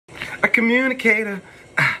communicator.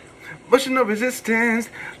 Motion no resistance,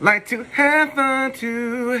 like to have fun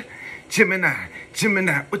too. Gemini,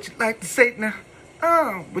 Gemini, what you like to say now?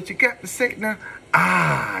 Oh, what you got to say now?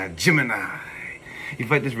 Gemini. If you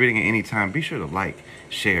like this reading at any time, be sure to like,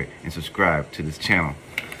 share, and subscribe to this channel.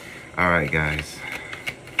 Alright, guys.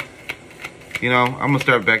 You know, I'm going to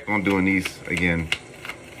start back on doing these again.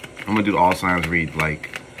 I'm going to do all signs read,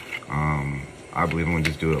 like, I believe I'm going to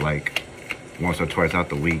just do it, like, once or twice out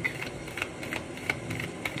the week.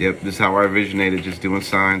 Yep, this is how I originated, just doing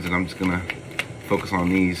signs, and I'm just gonna focus on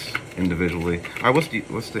these individually. All right,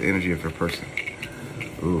 what's the energy of your person?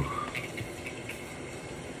 Ooh.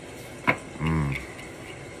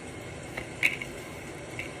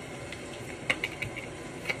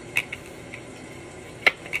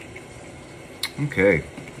 Okay.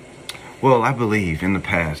 Well, I believe in the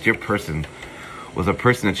past, your person was a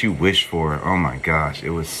person that you wished for. Oh my gosh, it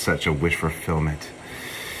was such a wish fulfillment.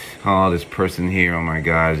 Oh, this person here, oh my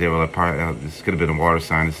gosh, they were a part, this could have been a water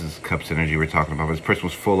sign. This is Cups energy we're talking about. This person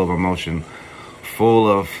was full of emotion, full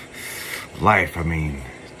of life. I mean,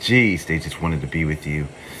 geez, they just wanted to be with you.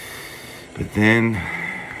 But then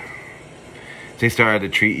they started to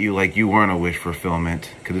treat you like you weren't a wish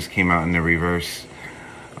fulfillment, because this came out in the reverse.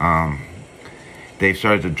 They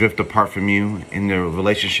started to drift apart from you in their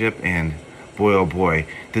relationship, and boy, oh boy,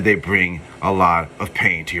 did they bring a lot of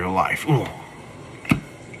pain to your life. Ooh.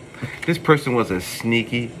 This person was a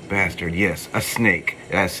sneaky bastard. Yes, a snake.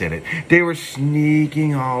 I said it. They were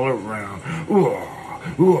sneaking all around.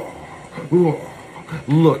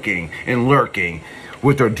 Looking and lurking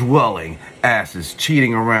with their dwelling asses,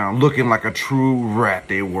 cheating around, looking like a true rat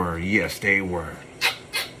they were. Yes, they were.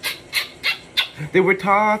 They were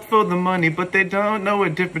taught for the money, but they don't know a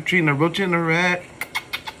difference between a roach and a rat.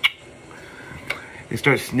 They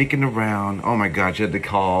start sneaking around. Oh my God, you had to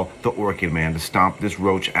call the orchid man to stomp this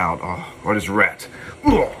roach out, or this rat.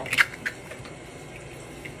 Ugh.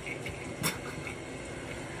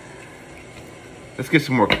 Let's get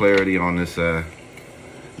some more clarity on this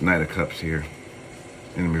Knight of Cups here.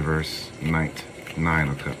 In reverse, Knight, 9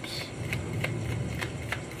 of Cups.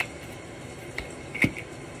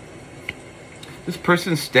 This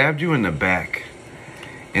person stabbed you in the back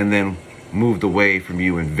and then moved away from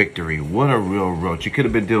you in victory. What a real roach. You could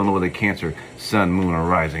have been dealing with a Cancer, Sun, Moon, or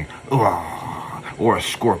Rising. Or a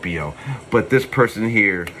Scorpio. But this person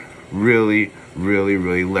here really, really,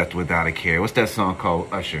 really left without a care. What's that song called,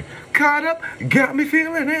 Usher? Caught up, got me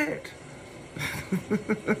feeling it.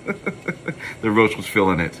 The roach was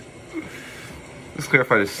feeling it. Let's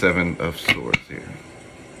clarify the 7 of Swords here.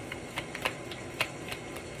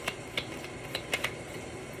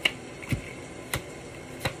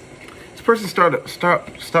 Person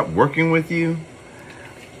stopped working with you,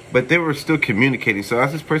 but they were still communicating. So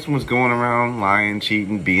as this person was going around lying,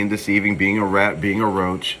 cheating, being deceiving, being a rat, being a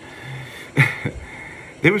roach,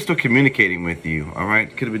 they were still communicating with you. All right,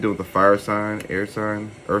 could have been doing with a fire sign, air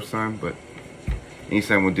sign, earth sign, but any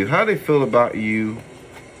sign would do. How do they feel about you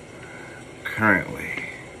currently?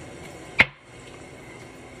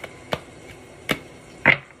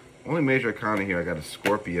 Only major arcana here, I got a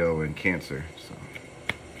Scorpio and Cancer. So.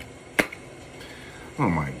 Oh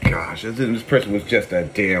my gosh, this person was just a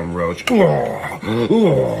damn roach. Can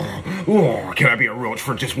I be a roach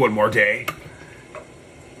for just one more day?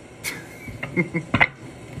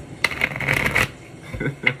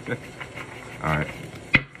 Alright.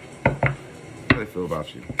 How do they feel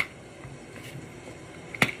about you?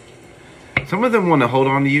 Some of them want to hold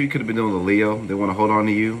on to you. You could have been doing a Leo. They want to hold on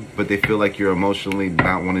to you, but they feel like you're emotionally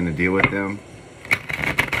not wanting to deal with them.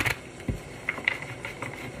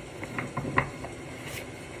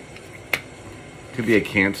 Could be a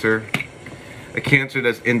Cancer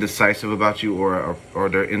that's indecisive about you, or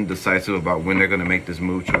they're indecisive about when they're going to make this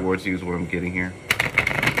move towards you is what I'm getting here.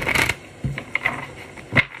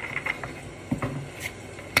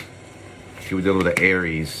 Could be dealing with the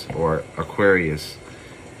Aries or Aquarius.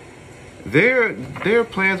 Their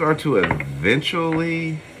plans are to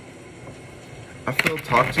eventually, I feel,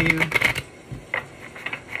 talk to you.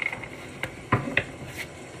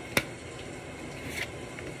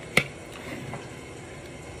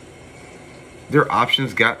 Their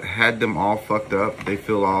options had them all fucked up. They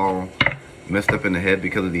feel all messed up in the head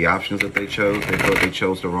because of the options that they chose. They thought they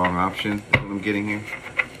chose the wrong option. That's what I'm getting here.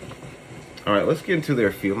 All right, let's get into their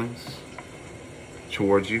feelings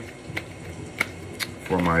towards you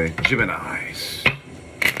for my Geminis.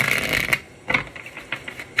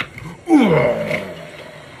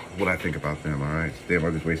 What I think about them, all right? Damn,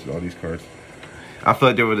 I just wasted all these cards. I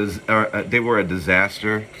feel like they were a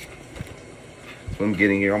disaster. That's what I'm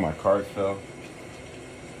getting here. All my cards fell.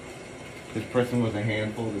 This person was a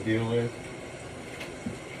handful to deal with.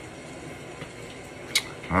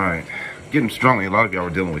 Alright. Getting strongly. A lot of y'all are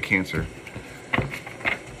dealing with Cancer.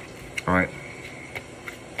 Alright.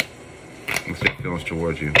 Let's take feelings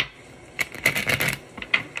towards you.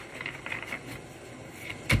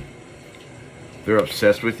 They're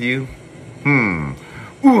obsessed with you?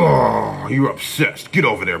 Oh, you're obsessed. Get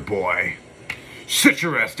over there, boy. Sit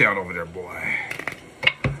your ass down over there, boy.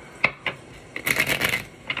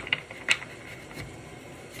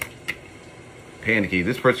 Panicky.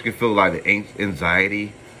 This person can feel like the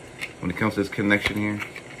anxiety when it comes to this connection here.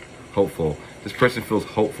 Hopeful. This person feels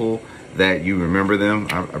hopeful that you remember them.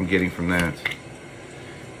 I'm getting from that.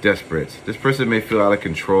 Desperate. This person may feel out of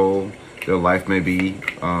control. Their life may be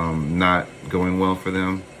not going well for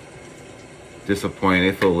them. Disappointed.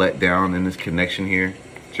 They feel let down in this connection here,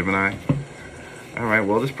 Gemini. All right,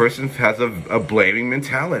 well, this person has a blaming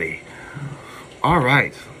mentality. All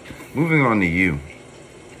right, moving on to you.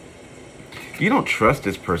 You don't trust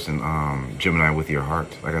this person, Gemini, with your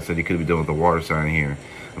heart. Like I said, you could be dealing with a water sign here.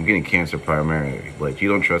 I'm getting Cancer primarily, but you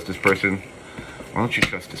don't trust this person. Why don't you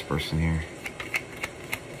trust this person here?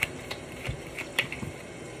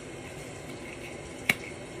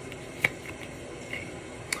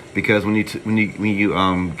 Because when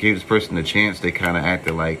you gave this person a chance, they kind of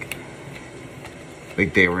acted like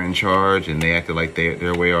they were in charge, and they acted like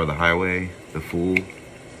their way or the highway, the fool.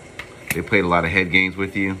 They played a lot of head games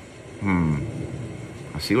with you.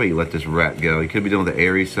 I see why you let this rat go. You could be dealing with the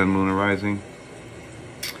Aries, Sun, Moon, and Rising.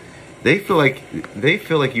 They feel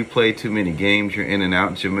like you play too many games. You're in and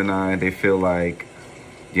out, Gemini. They feel like,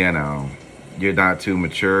 you know, you're not too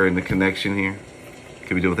mature in the connection here.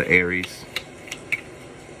 Could be dealing with the Aries.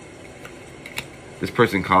 This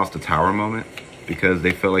person caused a tower moment because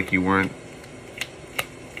they felt like you weren't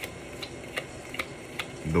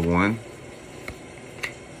the one.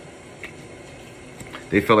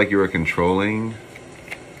 They felt like you were controlling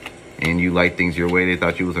and you liked things your way. They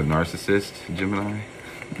thought you was a narcissist, Gemini.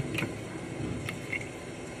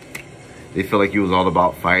 They felt like you was all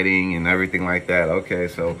about fighting and everything like that. Okay,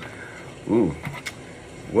 so, ooh,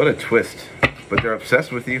 what a twist. But they're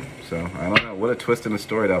obsessed with you, so I don't know. What a twist in the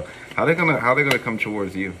story, though. How they gonna come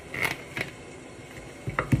towards you?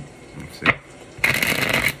 Let's see.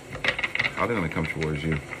 How they gonna come towards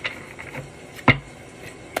you?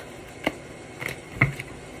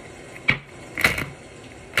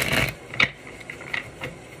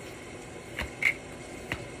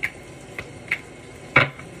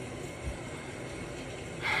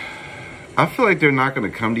 I feel like they're not going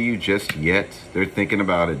to come to you just yet. They're thinking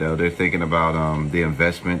about it, though. They're thinking about the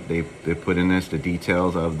investment they put in this, the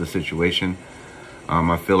details of the situation.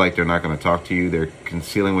 I feel like they're not going to talk to you. They're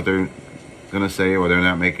concealing what they're going to say, or they're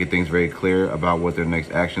not making things very clear about what their next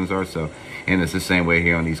actions are. So, and it's the same way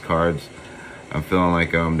here on these cards. I'm feeling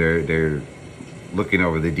like they're looking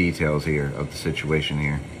over the details here of the situation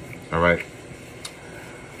here. All right.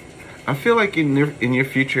 I feel like in your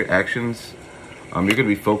future actions, you're going to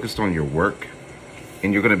be focused on your work,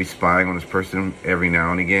 and you're going to be spying on this person every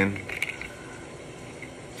now and again.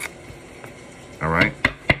 All right.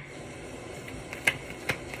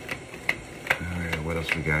 All right, what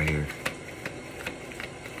else we got here?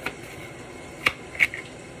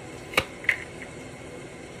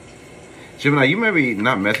 Gemini, you may be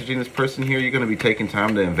not messaging this person here. You're going to be taking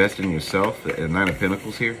time to invest in yourself. The Nine of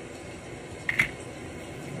Pentacles here.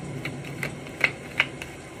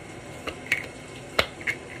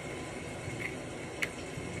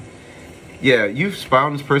 Yeah, you've spied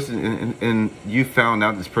on this person and you found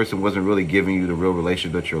out this person wasn't really giving you the real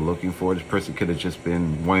relationship that you're looking for. This person could have just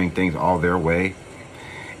been wanting things all their way.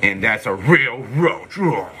 And that's a real roach.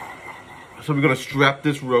 So we're going to strap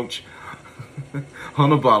this roach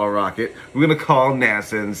on a bottle rocket. We're going to call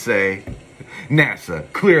NASA and say,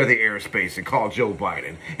 NASA, clear the airspace, and call Joe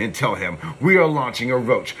Biden and tell him we are launching a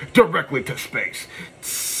roach directly to space.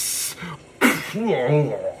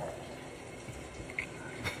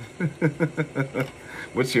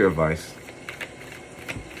 What's your advice?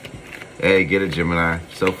 Hey, get it, Gemini.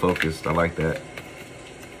 So focused. I like that.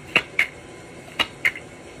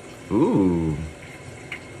 Ooh.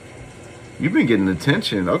 You've been getting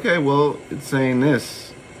attention. Okay, well, it's saying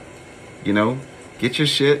this. You know, get your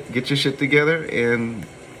shit together, and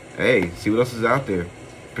hey, see what else is out there.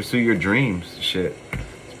 Pursue your dreams. Shit.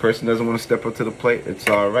 This person doesn't want to step up to the plate. It's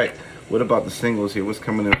all right. What about the singles here? What's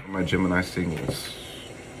coming in for my Gemini singles?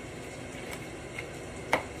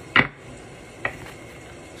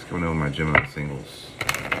 Coming over my Gemini singles.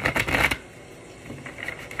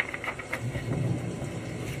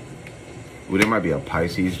 Ooh, there might be a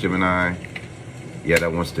Pisces Gemini. Yeah,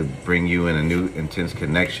 that wants to bring you in a new intense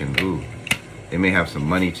connection. Ooh, They may have some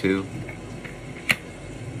money too.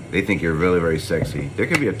 They think you're really very sexy. There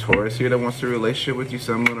could be a Taurus here that wants a relationship with you,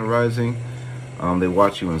 Sun, Moon, or Rising. They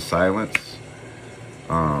watch you in silence.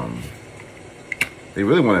 They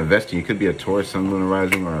really want to invest in you. It could be a Taurus, Sun, Moon, or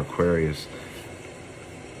Rising, or Aquarius.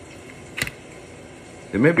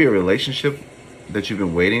 There may be a relationship that you've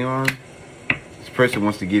been waiting on. This person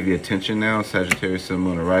wants to give you attention now, Sagittarius, Sun,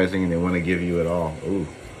 Moon, or Rising, and they want to give you it all. Ooh.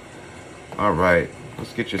 All right.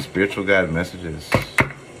 Let's get your spiritual guide messages.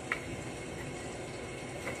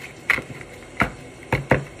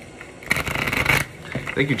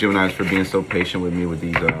 Thank you, Geminis, for being so patient with me with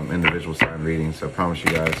these individual sign readings. I promise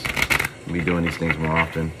you guys I'll be doing these things more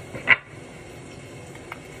often.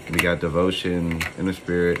 We got Devotion, Inner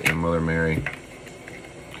Spirit, and Mother Mary.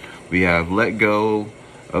 We have Let Go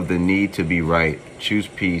of the Need to Be Right. Choose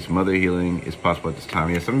Peace. Mother Healing is possible at this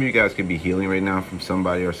time. Yeah, some of you guys could be healing right now from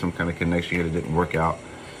somebody or some kind of connection here that didn't work out.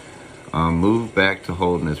 Move back to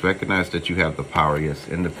wholeness. Recognize that you have the power. Yes,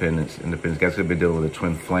 independence. Independence. Guys could be dealing with a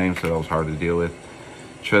twin flame, so that was hard to deal with.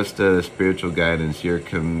 Trust the spiritual guidance. Your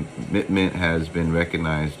commitment has been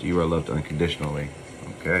recognized. You are loved unconditionally.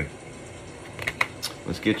 Okay.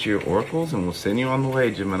 Let's get your oracles and we'll send you on the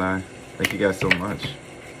way, Gemini. Thank you guys so much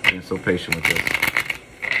for being so patient with us.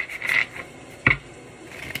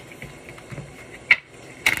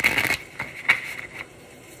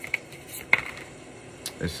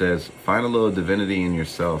 It says, find a little divinity in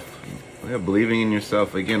yourself. Yeah, believing in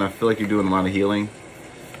yourself. Again, I feel like you're doing a lot of healing.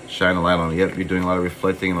 Shine a light on it. Yep, you're doing a lot of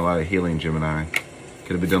reflecting and a lot of healing, Gemini.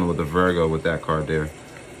 Could have been done with a Virgo with that card there.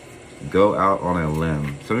 Go out on a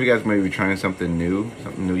limb. Some of you guys may be trying something new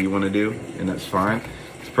you want to do, and that's fine.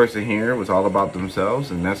 This person here was all about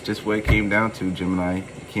themselves, and that's just what it came down to, Gemini.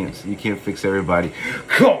 You can't fix everybody.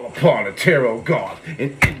 Call upon a tarot god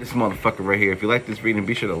and end this motherfucker right here. If you like this reading,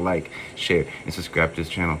 be sure to like, share, and subscribe to this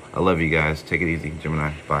channel. I love you guys. Take it easy,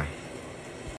 Gemini. Bye.